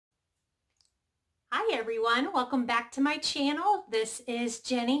Hi everyone, welcome back to my channel. This is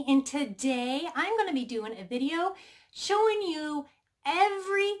Jenny and today I'm going to be doing a video showing you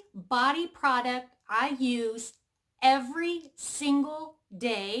every body product I use every single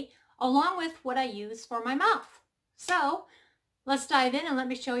day along with what I use for my mouth. So let's dive in and let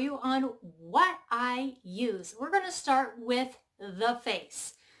me show you on what I use. We're going to start with the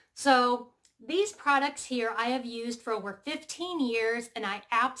face. So these products here I have used for over 15 years and I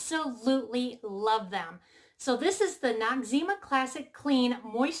absolutely love them. So this is the Noxzema Classic Clean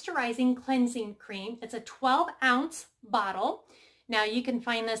Moisturizing Cleansing Cream. It's a 12-ounce bottle. Now you can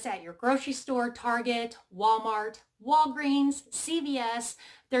find this at your grocery store, Target, Walmart, Walgreens, CVS.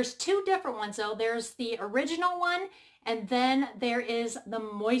 There's two different ones though. There's the original one and then there is the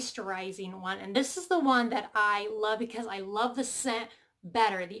moisturizing one. And this is the one that I love because I love the scent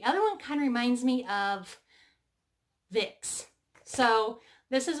better. The other one kind of reminds me of Vicks. So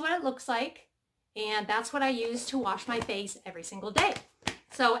this is what it looks like, and that's what I use to wash my face every single day.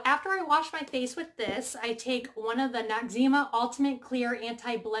 So after I wash my face with this, I take one of the Noxzema Ultimate Clear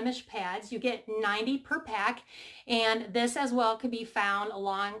Anti-Blemish Pads. You get 90 per pack, and this as well can be found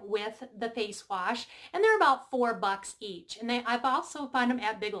along with the face wash, and they're about $4 each. And I've also found them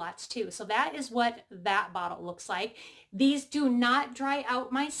at Big Lots too. So that is what that bottle looks like. These do not dry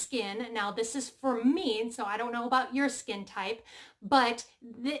out my skin. Now this is for me, so I don't know about your skin type, but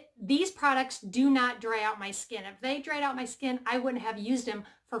these products do not dry out my skin. If they dried out my skin, I wouldn't have used them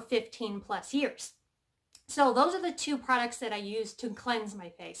for 15 plus years. So those are the two products that I use to cleanse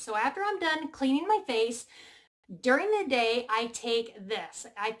my face. So after I'm done cleaning my face, during the day, I take this.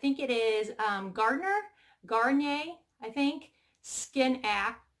 I think it is Garnier, I think, Skin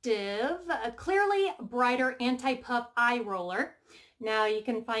Active, a clearly brighter anti-puff eye roller. Now you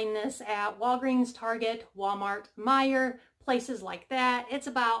can find this at Walgreens, Target, Walmart, Meijer, places like that. It's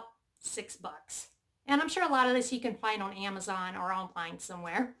about $6. And I'm sure a lot of this you can find on Amazon or online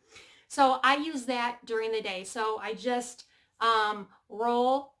somewhere. So I use that during the day. So I just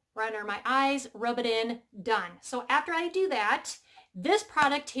roll right under my eyes, rub it in, done. So after I do that, this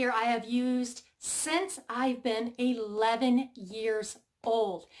product here I have used since I've been 11 years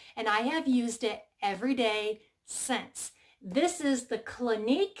old. And I have used it every day since. This is the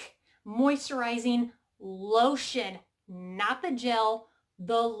Clinique Moisturizing Lotion, not the gel,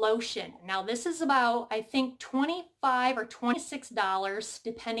 the lotion. Now this is about, I think, $25 or $26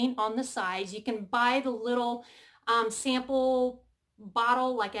 depending on the size. You can buy the little sample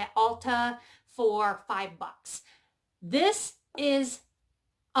bottle like at Ulta for $5. This is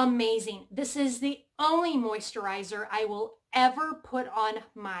amazing. This is the only moisturizer I will ever put on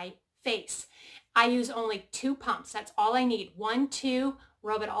my face. I use only 2 pumps. That's all I need. 1, 2,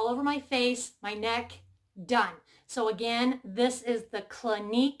 rub it all over my face, my neck, done. So again, this is the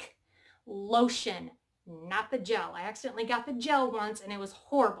Clinique lotion, not the gel. I accidentally got the gel once and it was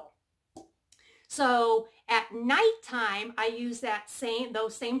horrible. So at nighttime, I use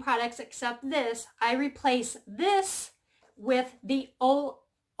those same products except this. I replace this with the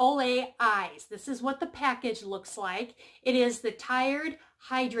Olay Eyes. This is what the package looks like. It is the Tired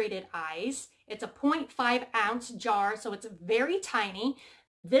Hydrated Eyes. It's a 0.5 ounce jar, so it's very tiny.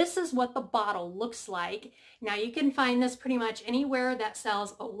 This is what the bottle looks like. Now you can find this pretty much anywhere that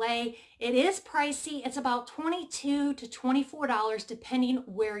sells Olay. It is pricey. It's about $22 to $24 depending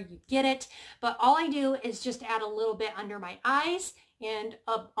where you get it. But all I do is just add a little bit under my eyes and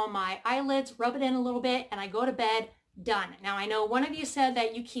up on my eyelids, rub it in a little bit, and I go to bed. Done. Now I know one of you said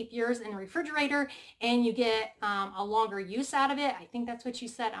that you keep yours in the refrigerator and you get a longer use out of it. I think that's what you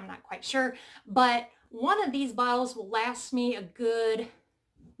said. I'm not quite sure. But one of these bottles will last me a good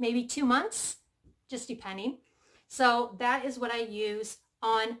maybe 2 months, just depending. So that is what I use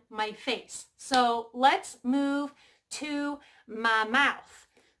on my face. So let's move to my mouth.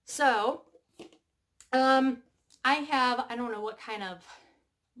 So I don't know what kind of,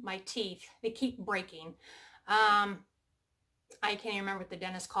 my teeth, they keep breaking. I can't even remember what the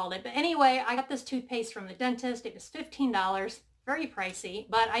dentist called it. But anyway, I got this toothpaste from the dentist. It was $15, very pricey,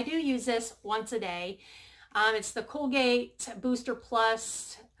 but I do use this once a day. It's the Colgate Booster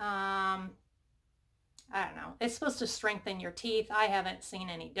Plus. I don't know. It's supposed to strengthen your teeth. I haven't seen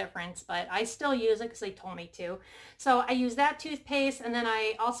any difference, but I still use it because they told me to. So I use that toothpaste, and then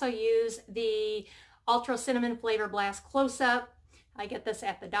I also use the Ultra Cinnamon Flavor Blast Close-Up. I get this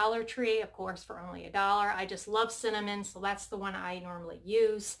at the Dollar Tree, of course, for only $1. I just love cinnamon, so that's the one I normally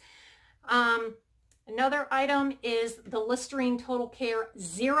use. Another item is the Listerine Total Care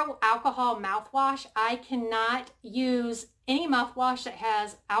Zero Alcohol Mouthwash. I cannot use any mouthwash that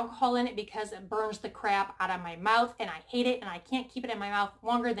has alcohol in it because it burns the crap out of my mouth and I hate it, and I can't keep it in my mouth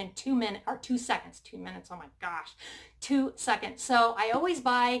longer than 2 minutes or 2 seconds. 2 minutes, oh my gosh, 2 seconds. So I always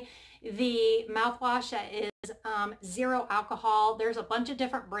buy the mouthwash that is zero alcohol. There's a bunch of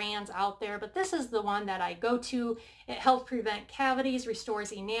different brands out there, but this is the one that I go to. It helps prevent cavities,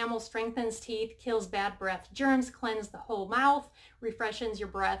 restores enamel, strengthens teeth, kills bad breath germs, cleanses the whole mouth, refreshes your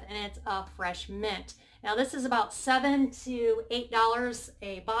breath, and it's a fresh mint. Now this is about $7 to $8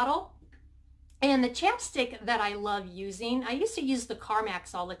 a bottle. And the chapstick that I love using, I used to use the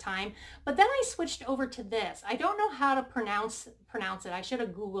Carmex all the time, but then I switched over to this. I don't know how to pronounce it. I should have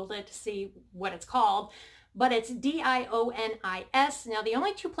Googled it to see what it's called, but it's Dionis. Now the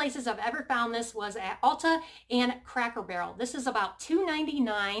only two places I've ever found this was at Ulta and Cracker Barrel. This is about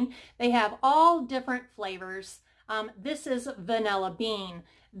 $2.99. They have all different flavors. This is vanilla bean.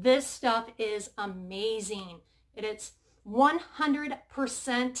 This stuff is amazing. It's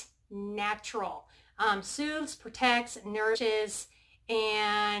 100% natural. Soothes, protects, nourishes,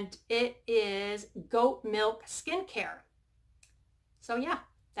 and it is goat milk skincare. So yeah,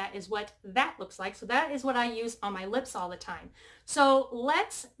 that is what that looks like. So that is what I use on my lips all the time. So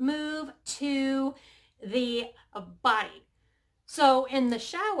let's move to the body. So in the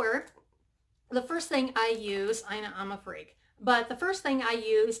shower, the first thing I use, I'm a freak, but the first thing I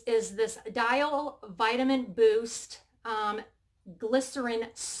use is this Dial Vitamin Boost glycerin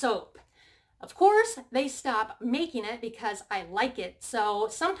soap. Of course, they stopped making it because I like it. So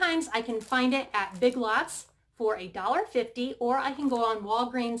sometimes I can find it at Big Lots for $1.50, or I can go on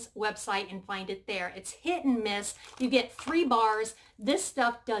Walgreens website and find it there. It's hit and miss. You get 3 bars. This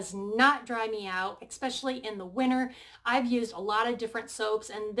stuff does not dry me out, especially in the winter. I've used a lot of different soaps,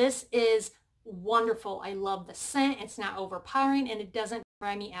 and this is wonderful. I love the scent. It's not overpowering, and it doesn't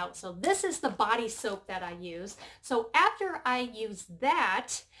dry me out. So this is the body soap that I use. So after I use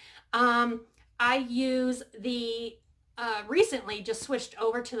that, I use the recently just switched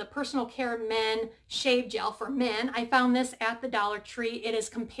over to the Personal Care Men Shave Gel for men. I found this at the Dollar Tree. It is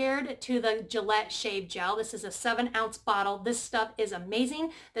compared to the Gillette Shave Gel. This is a 7-ounce bottle. This stuff is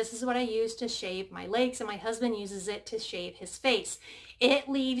amazing. This is what I use to shave my legs, and my husband uses it to shave his face. It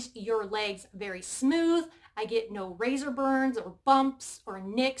leaves your legs very smooth. I get no razor burns or bumps or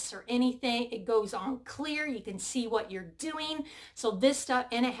nicks or anything. It goes on clear. You can see what you're doing. So this stuff,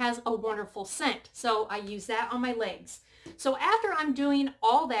 and it has a wonderful scent. So I use that on my legs. So after I'm doing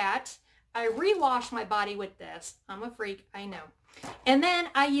all that, I rewash my body with this. I'm a freak, I know. And then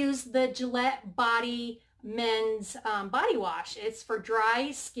I use the Gillette Body Men's Body Wash. It's for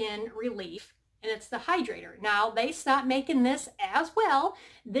dry skin relief, and it's the hydrator. Now, they stopped making this as well.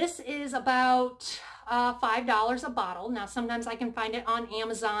 This is about $5 a bottle. Now, sometimes I can find it on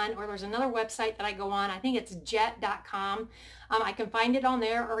Amazon, or there's another website that I go on. I think it's jet.com. I can find it on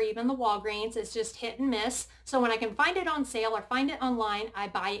there, or even the Walgreens. It's just hit and miss. So when I can find it on sale or find it online, I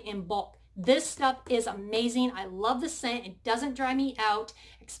buy it in bulk. This stuff is amazing. I love the scent. It doesn't dry me out,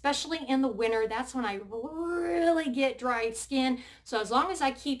 especially in the winter. That's when I really get dry skin. So as long as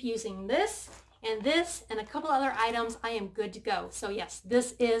I keep using this and a couple other items, I am good to go. So yes,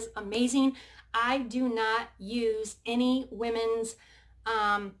 this is amazing. I do not use any women's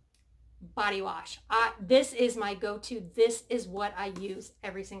body wash. This is my go-to. This is what I use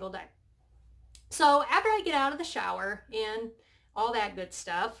every single day. So after I get out of the shower and all that good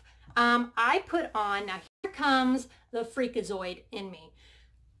stuff, I put on, now here comes the freakazoid in me,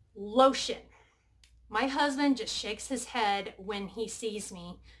 lotion. My husband just shakes his head when he sees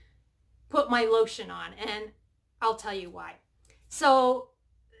me put my lotion on, and I'll tell you why. So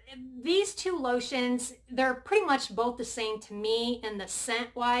these two lotions, they're pretty much both the same to me in the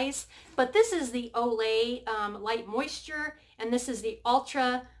scent wise, but this is the Olay Light Moisture, and this is the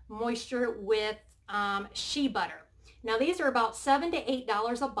Ultra Moisture with shea butter. Now these are about $7 to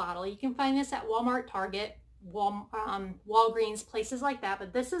 $8 a bottle. You can find this at Walmart, Target, Walgreens, places like that,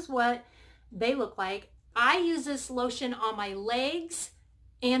 but this is what they look like. I use this lotion on my legs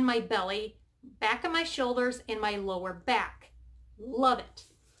and my belly, back of my shoulders, and my lower back. Love it.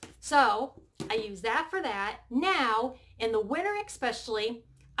 So I use that for that. Now, in the winter especially,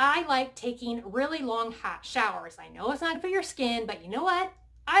 I like taking really long hot showers. I know it's not good for your skin, but you know what?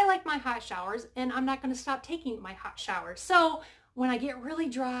 I like my hot showers, and I'm not going to stop taking my hot showers. So when I get really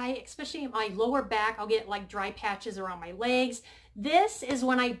dry, especially in my lower back, I'll get like dry patches around my legs. This is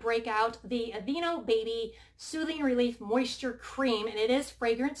when I break out the Aveeno Baby Soothing Relief Moisture Cream, and it is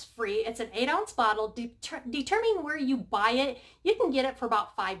fragrance free. It's an 8-ounce bottle. Determine where you buy it. You can get it for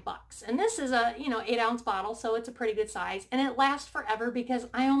about $5. And this is a 8-ounce bottle, so it's a pretty good size, and it lasts forever because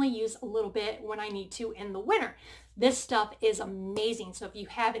I only use a little bit when I need to in the winter. This stuff is amazing. So if you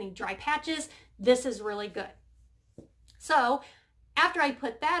have any dry patches, this is really good. So after I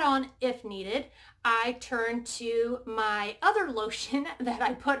put that on, if needed, I turn to my other lotion that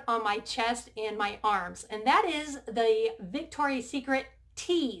I put on my chest and my arms, and that is the Victoria's Secret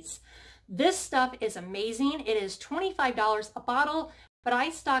Tease. This stuff is amazing. It is $25 a bottle, but I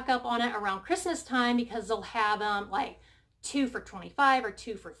stock up on it around Christmas time because they'll have them like 2 for $25 or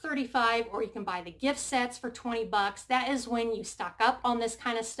 2 for $35, or you can buy the gift sets for $20. That is when you stock up on this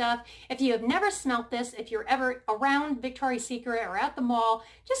kind of stuff. If you have never smelt this, if you're ever around Victoria's Secret or at the mall,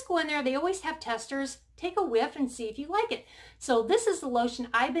 just go in there. They always have testers. Take a whiff and see if you like it. So this is the lotion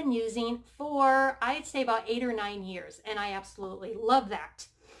I've been using for, I'd say, about 8 or 9 years, and I absolutely love that.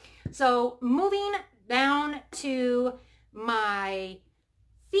 So moving down to my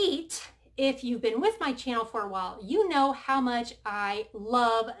feet, if you've been with my channel for a while, you know how much I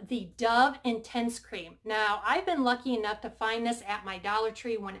love the Dove Intense Cream. Now, I've been lucky enough to find this at my Dollar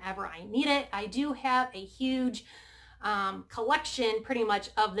Tree whenever I need it. I do have a huge collection pretty much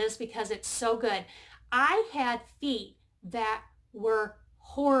of this because it's so good. I had feet that were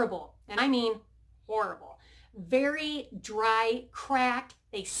horrible, and I mean horrible. Very dry, cracked.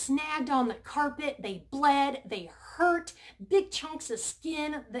 They snagged on the carpet, they bled, they hurt, big chunks of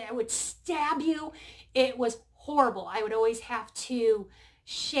skin that would stab you. It was horrible. I would always have to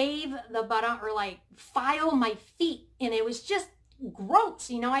shave the bottom or like file my feet, and it was just gross.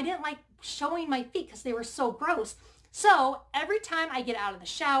 I didn't like showing my feet because they were so gross. So every time I get out of the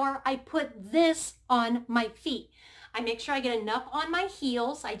shower, I put this on my feet. I make sure I get enough on my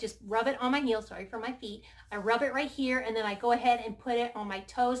heels. I just rub it on my heels, sorry for my feet. I rub it right here, and then I go ahead and put it on my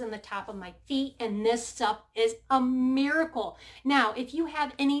toes and the top of my feet, and this stuff is a miracle. Now, if you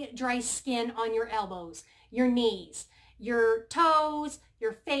have any dry skin on your elbows, your knees, your toes,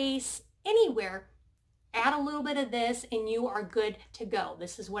 your face, anywhere, add a little bit of this and you are good to go.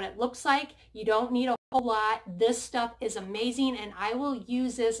 This is what it looks like. You don't need a whole lot. This stuff is amazing, and I will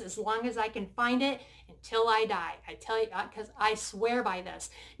use this as long as I can find it until I die. I tell you, because I swear by this.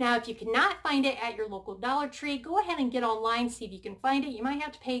 Now, if you cannot find it at your local Dollar Tree, go ahead and get online, see if you can find it. You might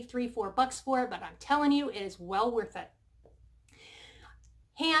have to pay $3 or $4 for it, but I'm telling you, it is well worth it.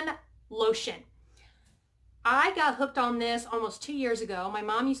 Hand lotion. I got hooked on this almost 2 years ago. My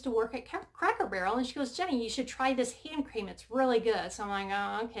mom used to work at Cracker Barrel, and she goes, Jenny, you should try this hand cream. It's really good. So I'm like,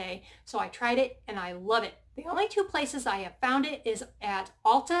 oh, okay. So I tried it, and I love it. The only 2 places I have found it is at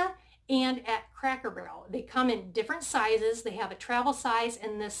Ulta and at Cracker Barrel. They come in different sizes. They have a travel size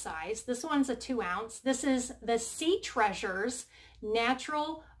and this size. This one's a 2-ounce. This is the Sea Treasures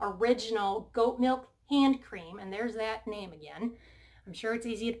Natural Original Goat Milk Hand Cream, and there's that name again. I'm sure it's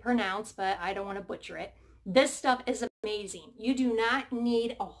easy to pronounce, but I don't want to butcher it. This stuff is amazing. You do not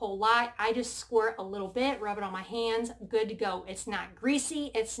need a whole lot. I just squirt a little bit, rub it on my hands, good to go. It's not greasy.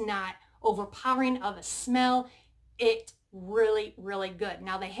 It's not overpowering of a smell. It's really, really good.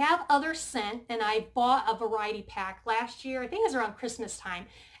 Now, they have other scent, and I bought a variety pack last year. I think it was around Christmas time.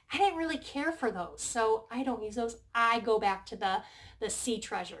 I didn't really care for those, so I don't use those. I go back to the Sea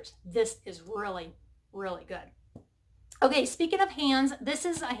Treasures. This is really, really good. Okay, speaking of hands, this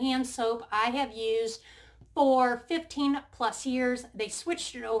is a hand soap I have used for 15 plus years. They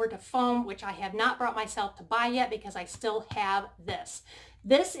switched it over to foam, which I have not brought myself to buy yet because I still have this.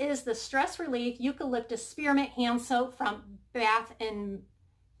 This is the Stress Relief Eucalyptus Spearmint Hand Soap from Bath and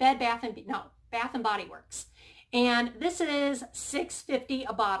Body Works. And this is $6.50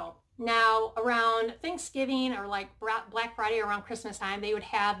 a bottle. Now, around Thanksgiving or like Black Friday, around Christmas time, they would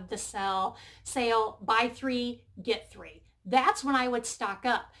have the sale, buy 3, get 3. That's when I would stock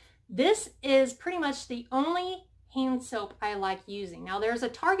up. This is pretty much the only hand soap I like using. Now, there's a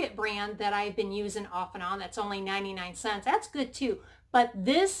Target brand that I've been using off and on that's only 99 cents. That's good too. But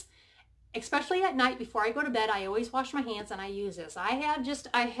this, especially at night before I go to bed, I always wash my hands and I use this. I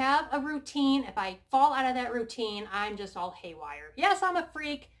have a routine. If I fall out of that routine, I'm just all haywire. Yes, I'm a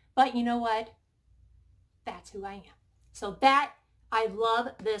freak, but you know what? That's who I am. So I love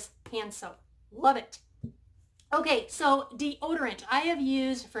this hand soap. Love it. Okay, so deodorant. I have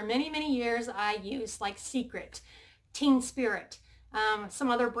used for many, many years. I use like Secret, Teen Spirit, some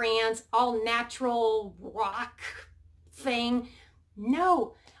other brands, all natural rock thing.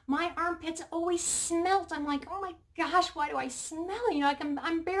 No, my armpits always smelled. I'm like, oh my gosh, why do I smell? You know, like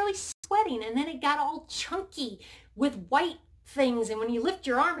I'm barely sweating. And then it got all chunky with white things. And when you lift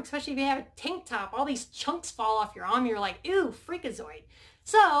your arm, especially if you have a tank top, all these chunks fall off your arm. You're like, ew, freakazoid.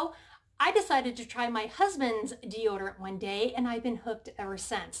 So I decided to try my husband's deodorant one day, and I've been hooked ever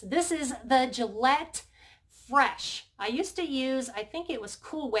since. This is the Gillette Fresh. I used to use, I think it was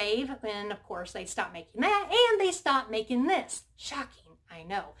Cool Wave, and of course they stopped making that, and they stopped making this. Shocking, I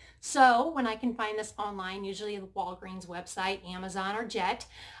know. So when I can find this online, usually the Walgreens website, Amazon, or Jet,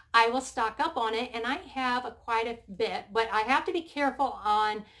 I will stock up on it, and I have quite a bit, but I have to be careful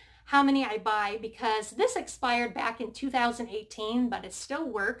on how many I buy because this expired back in 2018, but it still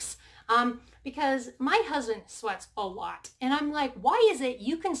works. Because my husband sweats a lot, and I'm like, why is it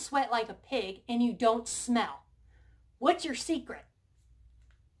you can sweat like a pig and you don't smell? What's your secret?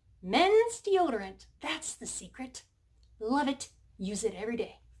 Men's deodorant. That's the secret. Love it. Use it every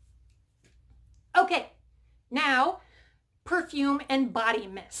day. Okay, now perfume and body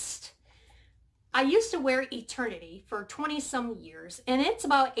mist. I used to wear Eternity for 20 some years, and it's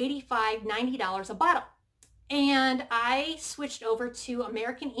about $85, $90 a bottle. And I switched over to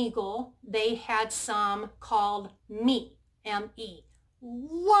American Eagle. They had some called Me, M-E.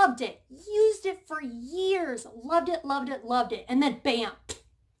 Loved it. Used it for years. Loved it, loved it, loved it. And then bam.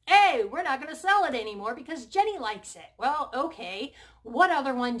 Hey, we're not going to sell it anymore because Jenny likes it. Well, okay. What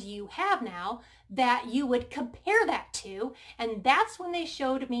other one do you have now that you would compare that to? And that's when they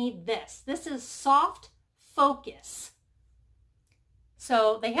showed me this. This is Soft Focus.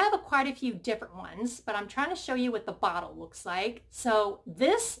 So they have quite a few different ones, but I'm trying to show you what the bottle looks like. So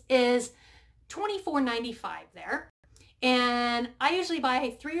this is $24.95 there. And I usually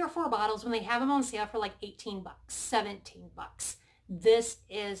buy 3 or 4 bottles when they have them on sale for like 18 bucks, 17 bucks. This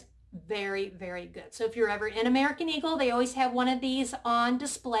is very, very good. So if you're ever in American Eagle, they always have one of these on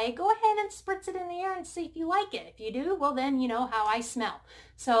display. Go ahead and spritz it in the air and see if you like it. If you do, well then you know how I smell.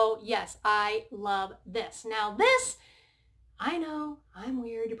 So yes, I love this. Now this, I know, I'm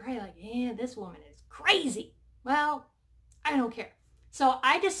weird. You're probably like, yeah, this woman is crazy. Well, I don't care. So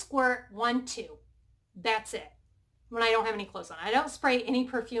I just squirt 1, 2. That's it. When I don't have any clothes on. I don't spray any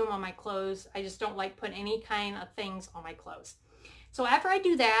perfume on my clothes. I just don't like putting any kind of things on my clothes. So after I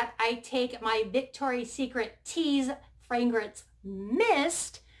do that, I take my Victoria's Secret Tease Fragrance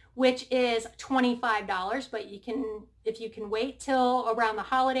Mist, which is $25, but you can, if you can wait till around the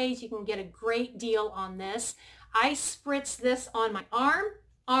holidays, you can get a great deal on this. I spritz this on my arm,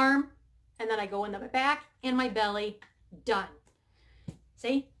 and then I go in the back and my belly. Done.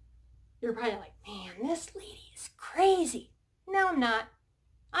 See? You're probably like, man, this lady is crazy. No, I'm not.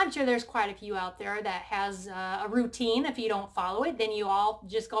 I'm sure there's quite a few out there that has a routine. If you don't follow it, then you all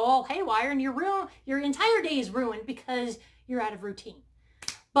just go all haywire and your entire day is ruined because you're out of routine.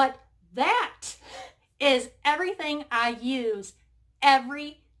 But that is everything I use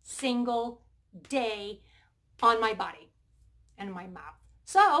every single day on my body and my mouth.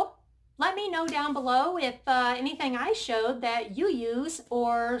 So let me know down below if anything I showed that you use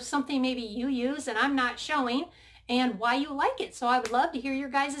or something maybe you use and I'm not showing and why you like it. So I would love to hear your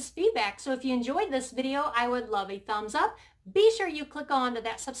guys' feedback. So if you enjoyed this video, I would love a thumbs up. Be sure you click on to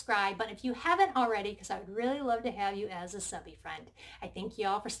that subscribe button if you haven't already, because I would really love to have you as a subby friend. I thank you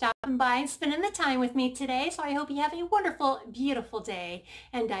all for stopping by and spending the time with me today. So I hope you have a wonderful, beautiful day,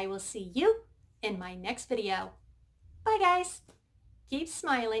 and I will see you in my next video. Bye guys. Keep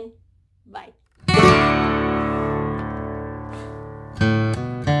smiling. Bye.